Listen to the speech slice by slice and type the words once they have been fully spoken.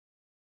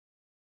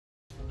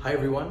Hi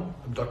everyone,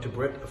 I'm Dr.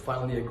 Brett, a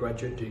final year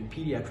graduate doing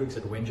pediatrics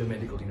at Wenja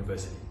Medical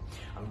University.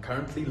 I'm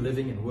currently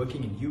living and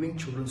working in Ewing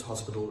Children's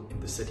Hospital in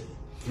the city.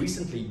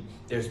 Recently,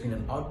 there's been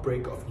an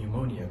outbreak of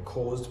pneumonia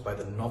caused by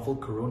the novel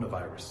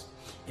coronavirus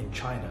in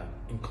China,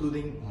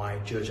 including my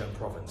Zhejiang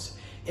province.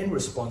 In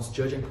response,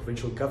 Zhejiang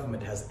provincial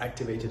government has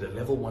activated a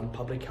level 1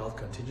 public health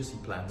contingency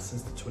plan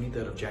since the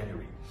 23rd of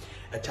January.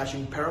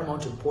 Attaching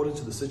paramount importance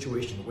to the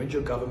situation,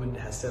 Wenzhou government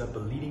has set up a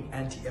leading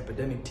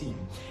anti-epidemic team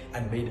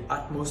and made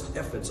utmost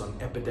efforts on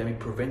epidemic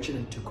prevention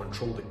and to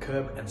control the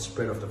curb and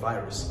spread of the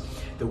virus.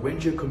 The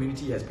Wenzhou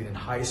community has been in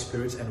high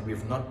spirits and we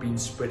have not been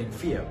spreading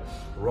fear.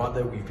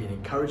 Rather, we've been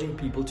encouraging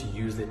people to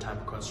use their time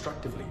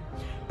constructively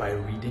by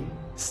reading,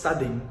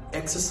 studying,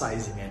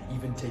 exercising, and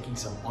even taking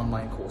some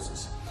online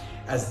courses.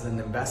 As an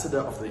ambassador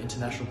of the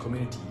international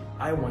community,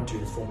 I want to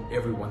inform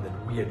everyone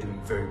that we are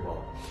doing very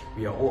well.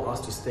 We are all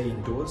asked to stay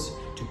indoors,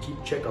 to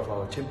keep check of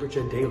our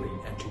temperature daily,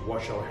 and to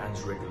wash our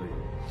hands regularly.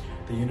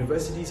 The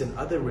universities and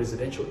other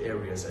residential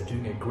areas are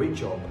doing a great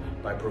job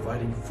by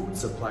providing food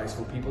supplies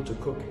for people to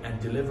cook and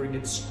delivering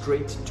it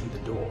straight to the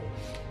door.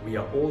 We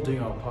are all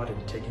doing our part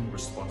in taking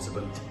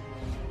responsibility.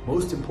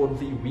 Most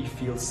importantly, we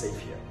feel safe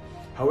here.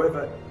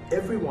 However,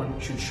 everyone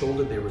should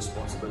shoulder their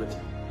responsibility.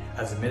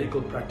 As a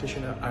medical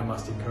practitioner, I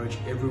must encourage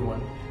everyone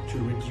to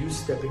reduce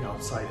stepping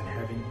outside and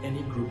having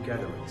any group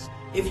gatherings.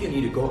 If you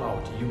need to go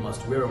out, you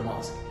must wear a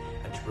mask.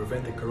 And to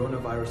prevent the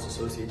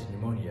coronavirus-associated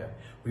pneumonia,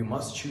 we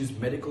must choose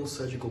medical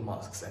surgical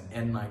masks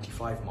and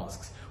N95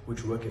 masks,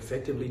 which work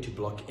effectively to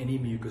block any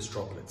mucus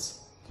droplets.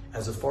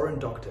 As a foreign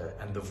doctor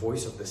and the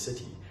voice of the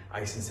city,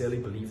 I sincerely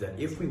believe that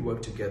if we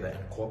work together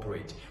and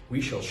cooperate,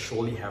 we shall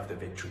surely have the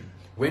victory.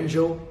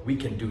 Wenzhou, we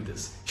can do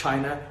this.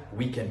 China,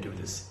 we can do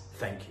this.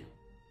 Thank you.